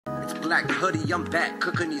like Hoody, I'm back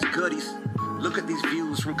cooking these goodies. Look at these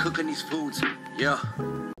views from cooking these foods. Yeah.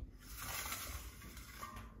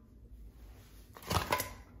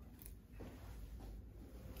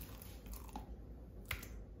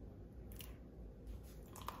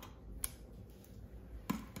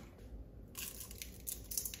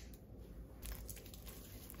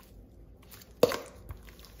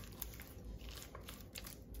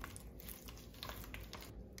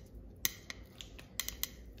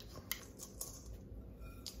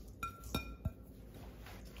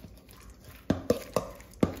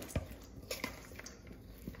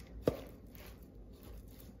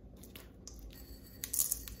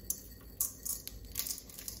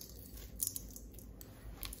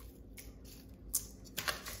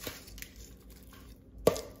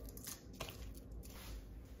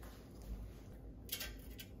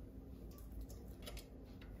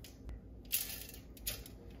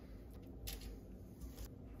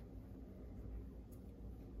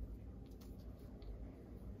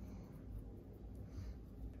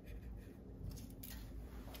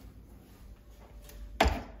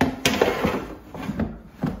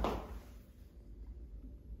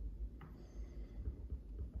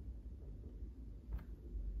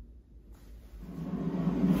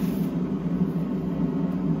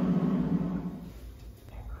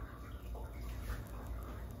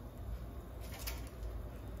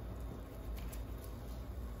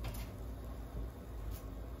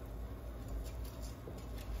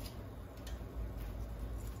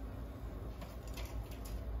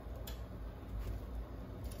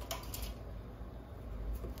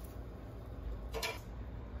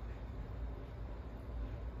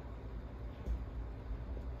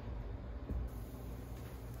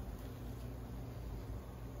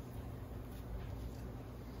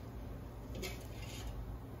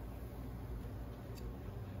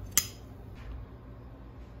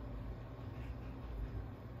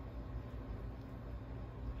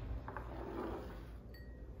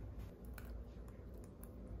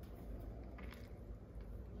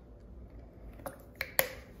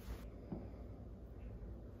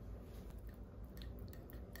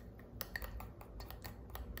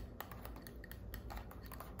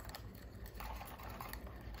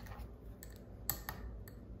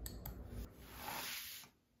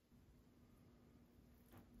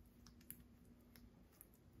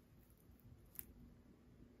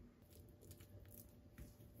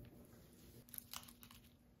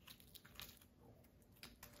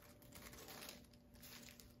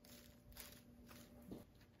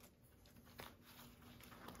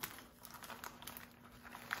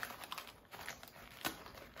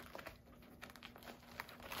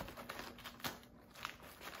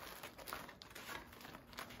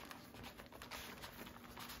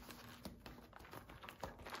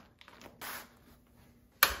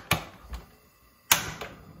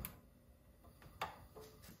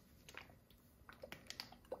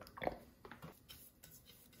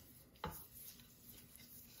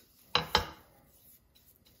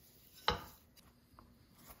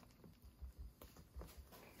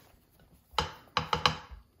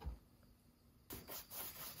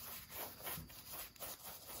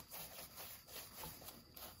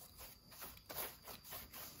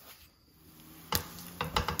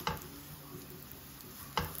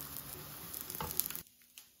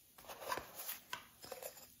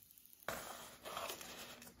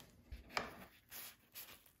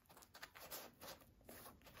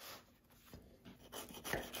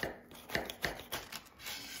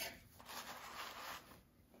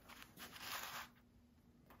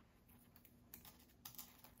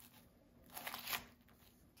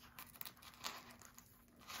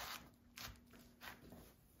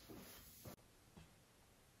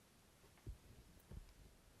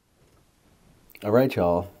 All right,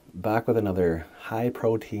 y'all, back with another high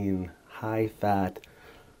protein, high fat,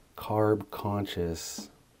 carb conscious,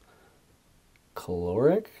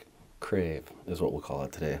 caloric crave is what we'll call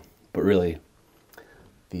it today. But really,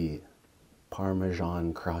 the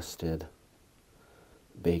Parmesan crusted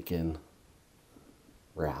bacon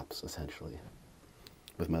wraps, essentially,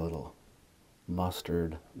 with my little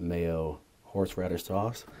mustard, mayo, horseradish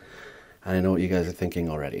sauce. And I know what you guys are thinking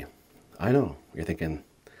already. I know, you're thinking,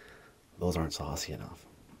 those aren't saucy enough.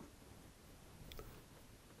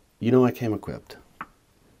 You know I came equipped.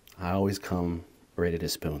 I always come ready to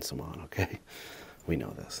spoon some on, okay? We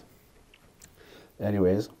know this.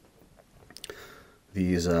 Anyways,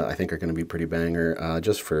 these I think are going to be pretty banger.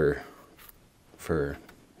 Just for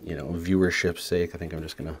you know, viewership's sake, I think I'm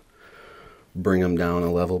just going to bring them down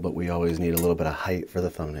a level, but we always need a little bit of height for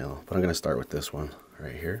the thumbnail. But I'm going to start with this one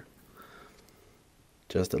right here.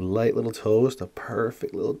 Just a light little toast, a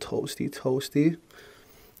perfect little toasty.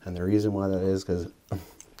 And the reason why that is because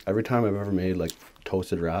every time I've ever made like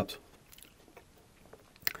toasted wraps,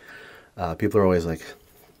 people are always like,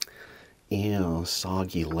 ew,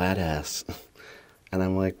 soggy lettuce. And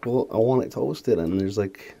I'm like, well, I want it toasted. And there's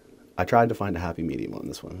like, I tried to find a happy medium on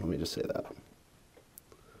this one. Let me just say that.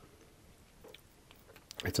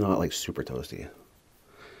 It's not like super toasty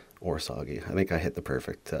or soggy. I think I hit it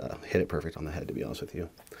perfect on the head, to be honest with you.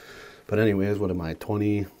 But anyways, what am I,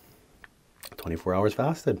 24 hours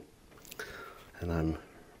fasted? And I'm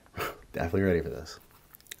definitely ready for this.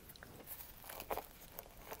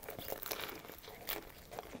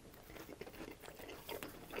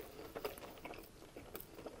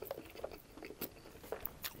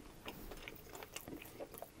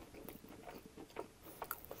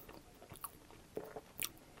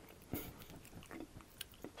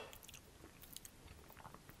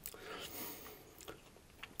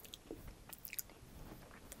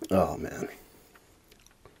 Oh man,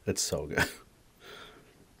 it's so good. I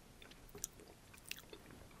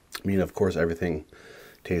mean, of course, everything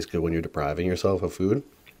tastes good when you're depriving yourself of food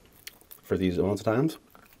for these amounts of times.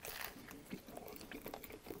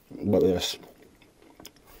 But this,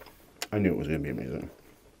 I knew it was going to be amazing.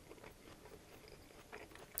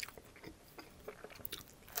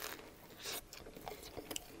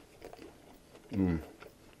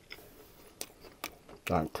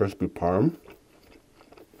 That crispy parm.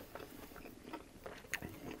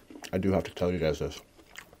 I do have to tell you guys this.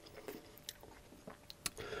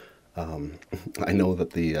 I know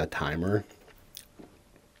that the timer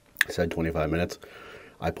said 25 minutes.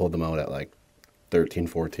 I pulled them out at like 13,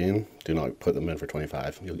 14. Do not put them in for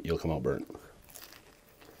 25. You'll come out burnt.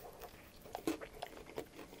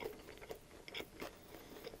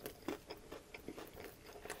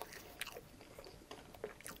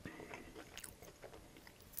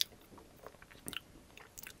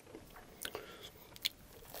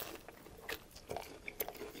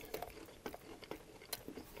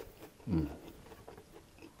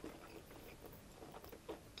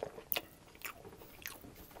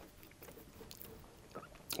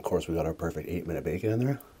 Of course, we got our perfect 8-minute bacon in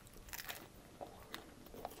there.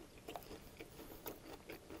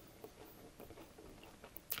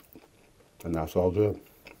 And that's all good.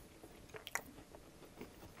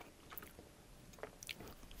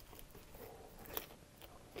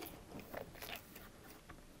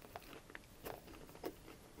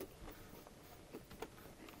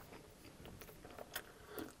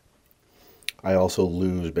 I also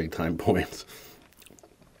lose big time points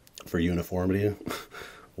for uniformity.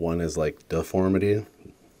 One is like deformity.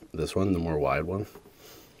 This one, the more wide one.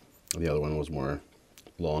 The other one was more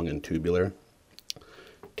long and tubular.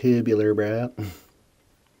 Tubular, brat.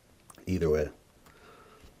 Either way,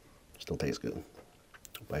 still tastes good.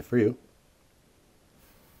 Bye for you.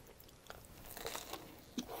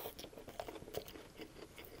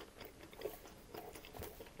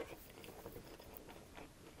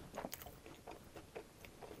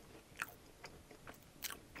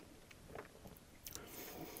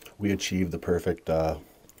 We achieved the perfect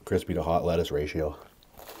crispy to hot lettuce ratio.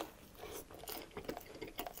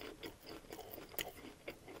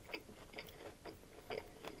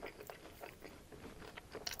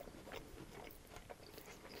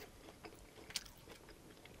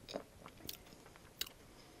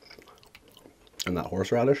 And that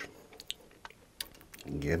horseradish,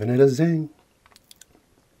 giving it a zing.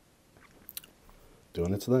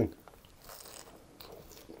 Doing its thing.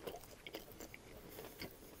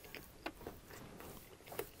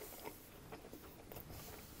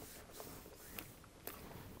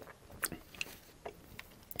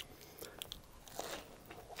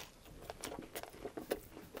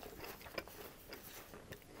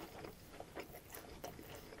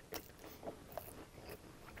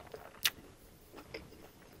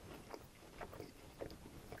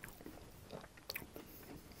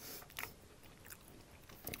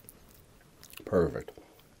 Perfect.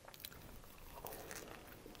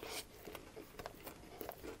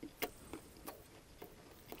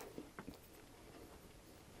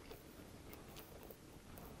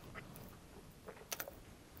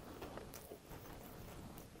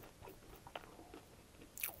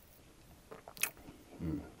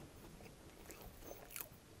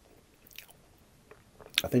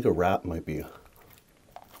 I think a wrap might be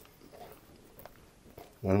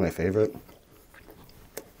one of my favorite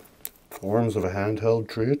forms of a handheld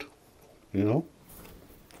treat, you know?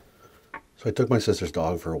 So I took my sister's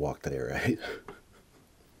dog for a walk today, right?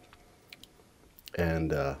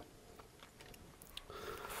 And a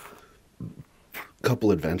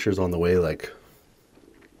couple adventures on the way, like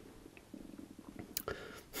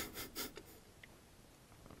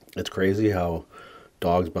It's crazy how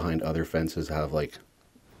dogs behind other fences have like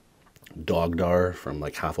dog dar from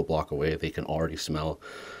like half a block away. They can already smell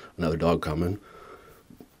another dog coming.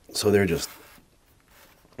 So they're just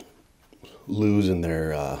losing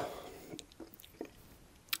their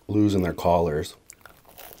collars.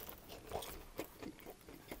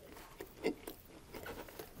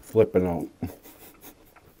 Flipping out.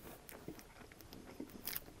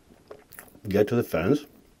 Get to the fence.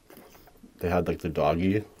 They had like the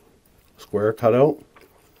doggy square cut out.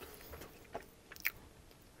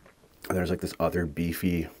 And there's like this other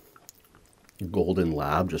beefy golden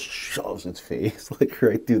lab just shoves its face like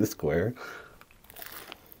right through the square.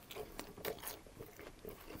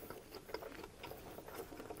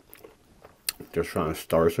 Just trying to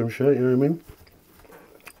start some shit, you know what I mean?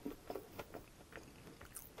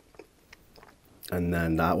 And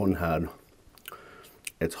then that one had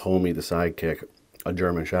its homie, the sidekick, a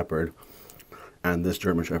German Shepherd. And this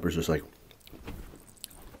German Shepherd's just like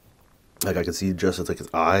I could see just it's like its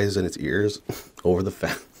eyes and its ears over the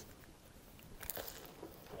fence.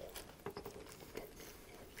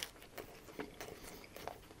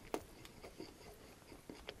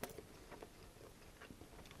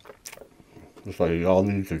 It's like y'all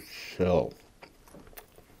need to chill.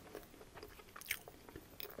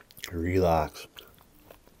 Relax.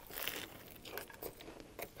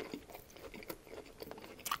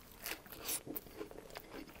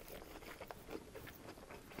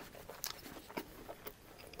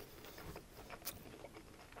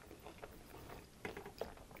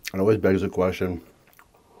 It always begs the question,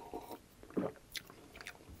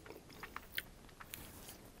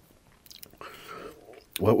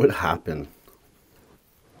 what would happen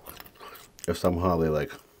if somehow they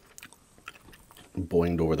like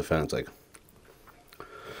boinged over the fence? Like,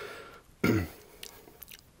 do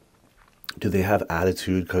they have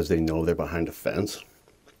attitude because they know they're behind a fence?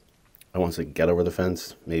 And once they get over the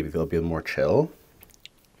fence, maybe they'll be more chill?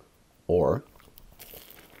 Or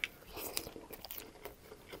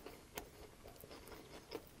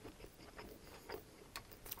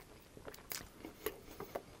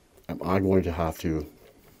am I going to have to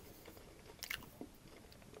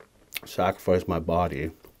sacrifice my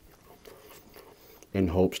body in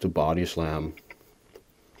hopes to body slam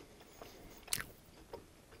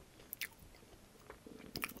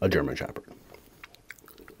a German Shepherd?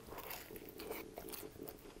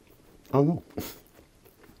 I don't know.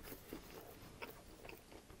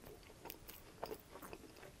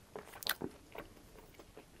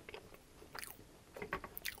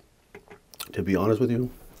 To be honest with you,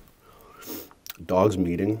 dogs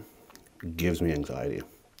meeting gives me anxiety.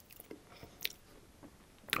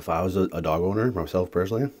 If I was a dog owner myself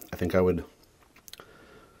personally, I think I would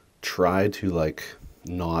try to like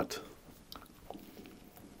not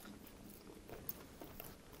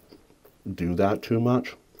do that too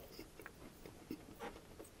much.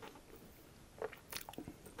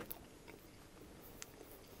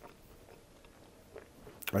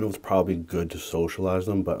 I know it's probably good to socialize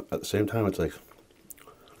them, but at the same time, it's like,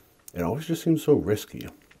 it always just seems so risky.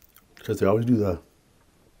 Because they always do the,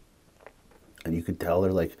 and you could tell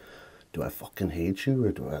they're like, do I fucking hate you?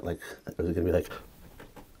 Or do I like, is it gonna be like,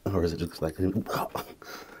 or is it just like,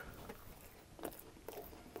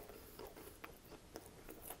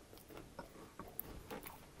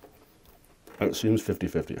 it seems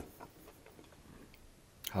 50-50.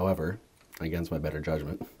 However, against my better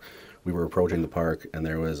judgment, we were approaching the park and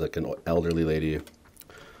there was like an elderly lady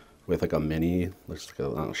with like a mini, looks like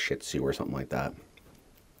a, I don't know, Shih Tzu or something like that.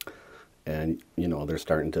 And, you know, they're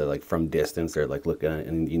starting to like, from distance, they're like looking at it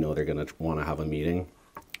and, you know, they're going to want to have a meeting.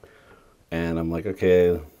 And I'm like,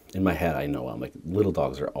 okay, in my head, I know, I'm like, little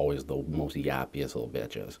dogs are always the most yappiest little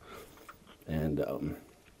bitches. And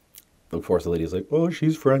of course the lady's like, oh,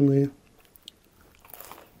 she's friendly.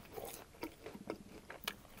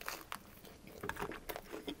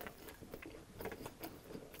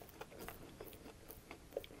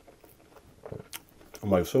 I'm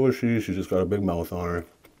like, so is she. She's just got a big mouth on her.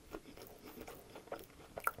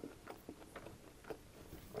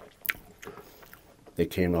 They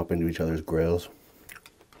came up into each other's grills.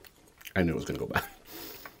 I knew it was going to go bad.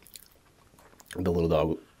 The little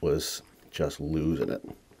dog was just losing it.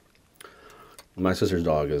 My sister's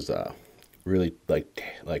dog is really like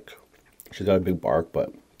she's got a big bark,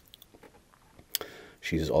 but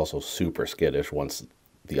she's also super skittish once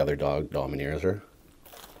the other dog domineers her.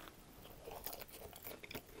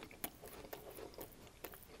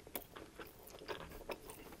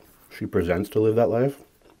 She presents to live that life,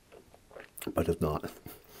 but does not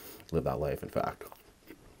live that life, in fact.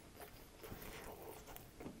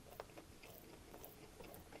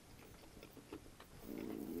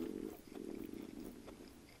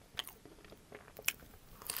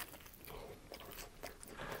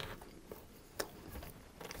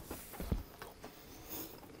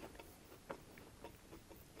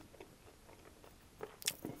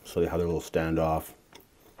 So they had their little standoff.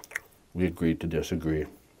 We agreed to disagree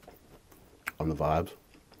on the vibes.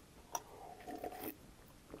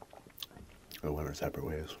 And went our separate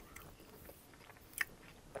ways.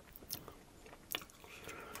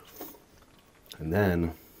 And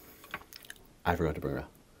then I forgot to bring a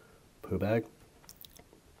poo bag.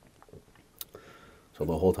 So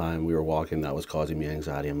the whole time we were walking, that was causing me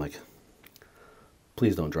anxiety. I'm like,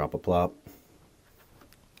 please don't drop a plop.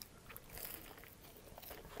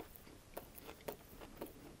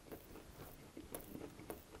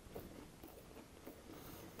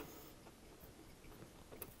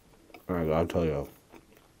 I gotta tell you,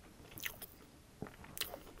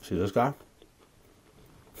 see this guy?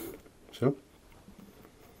 See him?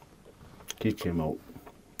 He came out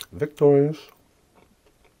victorious.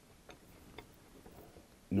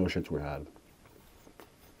 No shits were had.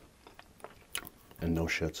 And no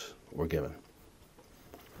shits were given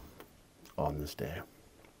on this day.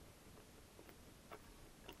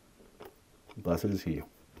 Blessed is he.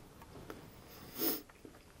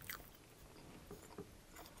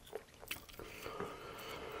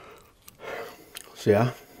 So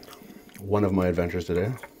yeah, one of my adventures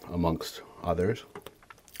today, amongst others,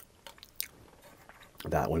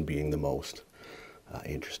 that one being the most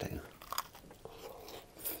interesting.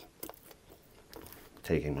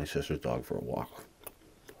 Taking my sister's dog for a walk.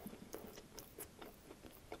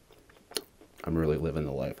 I'm really living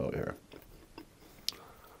the life out here.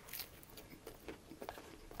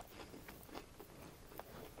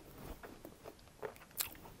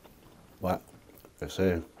 What? I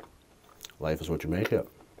say, life is what you make it.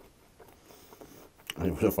 And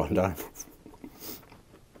it was a fun time.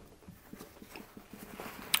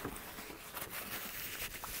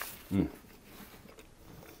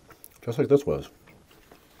 Just like this was.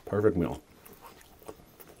 Perfect meal.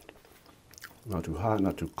 Not too hot,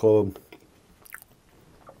 not too cold.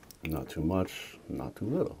 Not too much, not too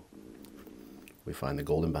little. We find the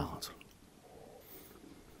golden balance.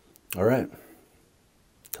 All right.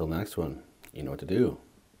 Till next one, you know what to do.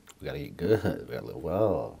 We gotta eat good, we gotta live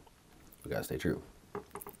well, we gotta stay true.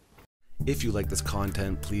 If you like this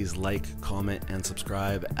content, please like, comment, and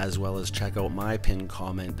subscribe, as well as check out my pinned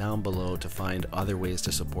comment down below to find other ways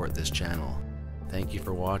to support this channel. Thank you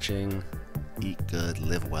for watching. Eat good,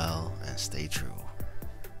 live well, and stay true.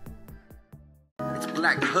 It's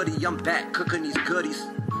Black Hoodie, I'm back cooking these goodies.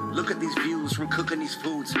 Look at these views from cooking these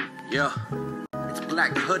foods. Yeah. It's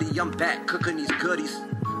Black Hoodie, I'm back cooking these goodies.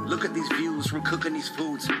 Look at these views from cooking these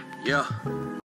foods. Yeah.